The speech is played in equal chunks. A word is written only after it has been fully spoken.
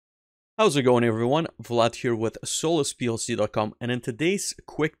How's it going, everyone? Vlad here with SolusPLC.com, and in today's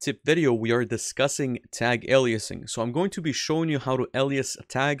quick tip video we are discussing tag aliasing. So I'm going to be showing you how to alias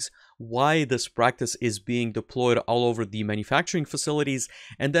tags, why this practice is being deployed all over the manufacturing facilities,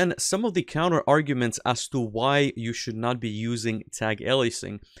 and then some of the counter arguments as to why you should not be using tag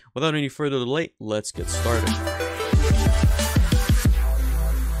aliasing. Without any further delay, let's get started.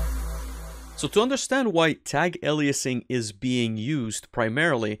 So to understand why tag aliasing is being used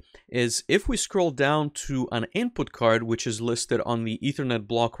primarily is if we scroll down to an input card, which is listed on the Ethernet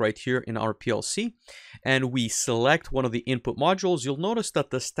block right here in our PLC, and we select one of the input modules, you'll notice that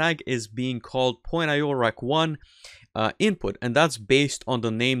this tag is being called .io rack1 input, and that's based on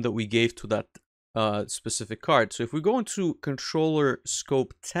the name that we gave to that specific card. So if we go into controller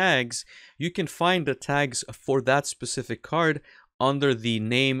scope tags, you can find the tags for that specific card under the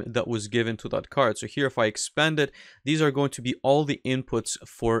name that was given to that card. So here, if I expand it, these are going to be all the inputs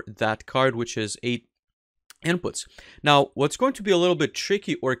for that card, which is 8 inputs. Now, what's going to be a little bit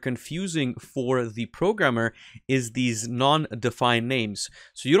tricky or confusing for the programmer is these non-defined names.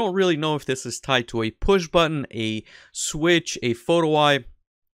 So you don't really know if this is tied to a push button, a switch, a photo eye,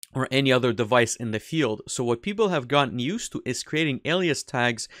 or any other device in the field. So what people have gotten used to is creating alias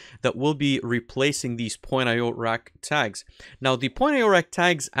tags that will be replacing these .io rack tags. Now the .io rack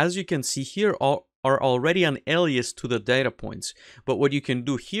tags, as you can see here, are already an alias to the data points. But what you can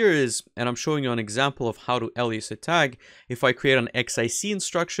do here is, and I'm showing you an example of how to alias a tag. If I create an XIC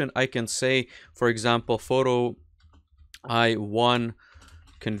instruction, I can say, for example, photo I1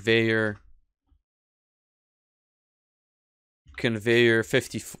 conveyor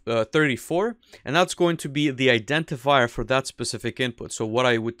 34, and that's going to be the identifier for that specific input. So what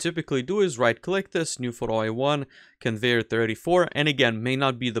I would typically do is right click this, new photo I1 conveyor 34, and again, may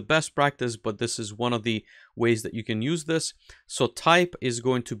not be the best practice, but this is one of the ways that you can use this. So type is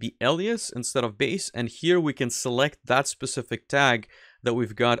going to be alias instead of base, and here we can select that specific tag that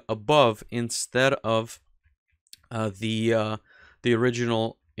we've got above instead of the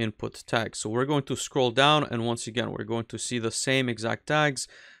original input tag. So we're going to scroll down, and once again we're going to see the same exact tags.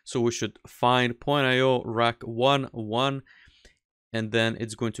 So we should find .io rack1 and then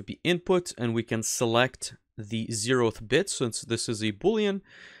it's going to be input, and we can select the 0th bit since this is a boolean,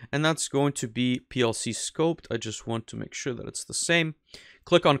 and that's going to be PLC scoped. I just want to make sure that it's the same.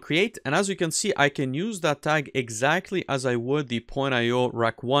 Click on create, and as you can see, I can use that tag exactly as I would the .io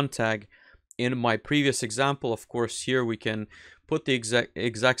rack1 tag in my previous example. Of course, here we can put the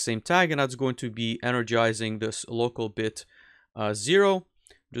exact same tag, and that's going to be energizing this local bit 0. I'm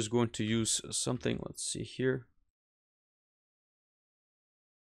just going to use something, let's see here,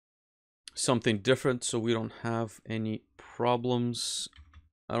 something different so we don't have any problems.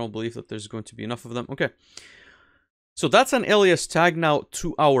 I don't believe that there's going to be enough of them. Okay. So that's an alias tag now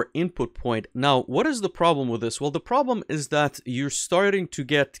to our input point. Now, what is the problem with this? Well, the problem is that you're starting to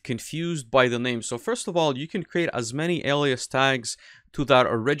get confused by the name. So first of all, you can create as many alias tags to that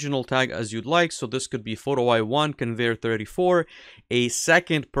original tag as you'd like. So this could be photo I1 conveyor 34. A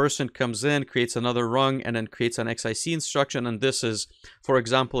second person comes in, creates another rung, and then creates an XIC instruction. And this is, for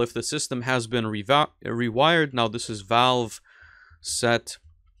example, if the system has been rewired. Now this is valve set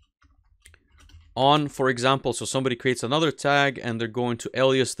on, for example. So somebody creates another tag and they're going to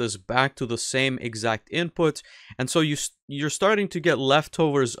alias this back to the same exact input, and so you're starting to get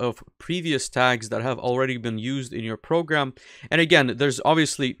leftovers of previous tags that have already been used in your program. And again, there's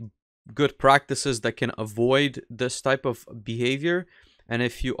obviously good practices that can avoid this type of behavior, and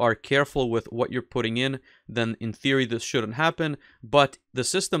if you are careful with what you're putting in, then in theory this shouldn't happen. But the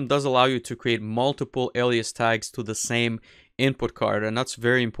system does allow you to create multiple alias tags to the same input card, and that's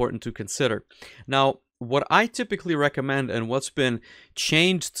very important to consider. Now, what I typically recommend, and what's been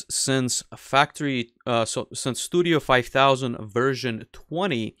changed since since Studio 5000 version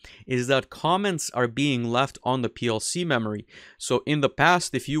 20, is that comments are being left on the PLC memory. So in the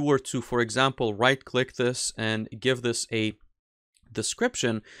past, if you were to, for example, right click this and give this a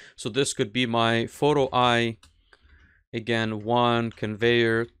description, so this could be my photo I, again, 1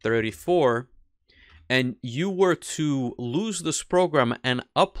 conveyor 34, and you were to lose this program and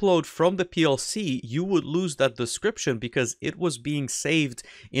upload from the PLC, you would lose that description because it was being saved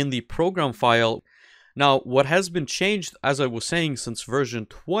in the program file. Now, what has been changed, as I was saying, since version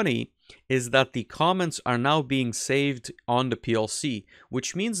 20, is that the comments are now being saved on the PLC,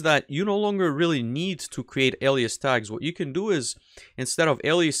 which means that you no longer really need to create alias tags. What you can do is, instead of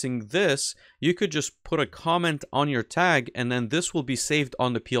aliasing this, you could just put a comment on your tag, and then this will be saved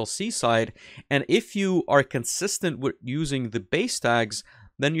on the PLC side. And if you are consistent with using the base tags,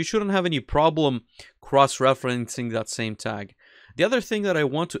 then you shouldn't have any problem cross-referencing that same tag. The other thing that I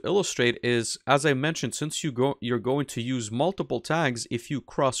want to illustrate is, as I mentioned, since you're going to use multiple tags, if you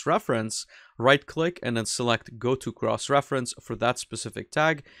cross-reference, right-click and then select Go to Cross-Reference for that specific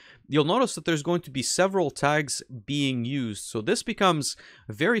tag, you'll notice that there's going to be several tags being used. So this becomes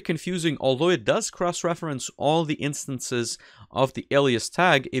very confusing. Although it does cross-reference all the instances of the alias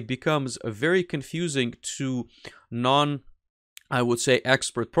tag, it becomes very confusing to I would say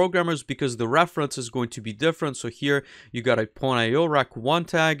expert programmers, because the reference is going to be different. So here you got a .io rack1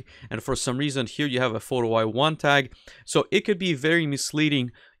 tag, and for some reason here you have a photo.i1 tag. So it could be very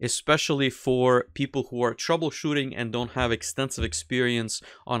misleading, especially for people who are troubleshooting and don't have extensive experience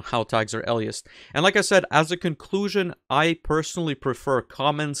on how tags are aliased. And like I said, as a conclusion, I personally prefer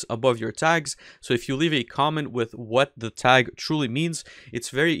comments above your tags. So if you leave a comment with what the tag truly means, it's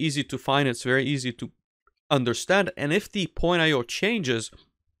very easy to find, it's very easy to understand. And if the .io changes,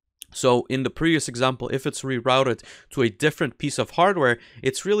 so in the previous example, if it's rerouted to a different piece of hardware,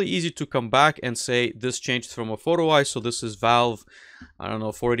 it's really easy to come back and say this changed from a photo.i, so this is valve, I don't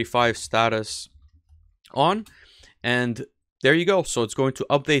know, 485 status on, and there you go. So it's going to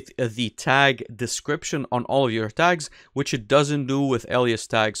update the tag description on all of your tags, which it doesn't do with alias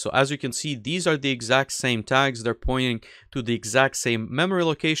tags. So as you can see, these are the exact same tags. They're pointing to the exact same memory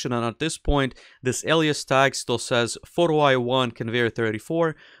location. And at this point, this alias tag still says photo.i1 conveyor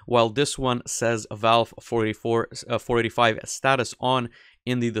 34, while this one says valve 485 status on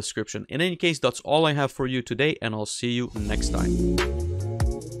in the description. In any case, that's all I have for you today, and I'll see you next time.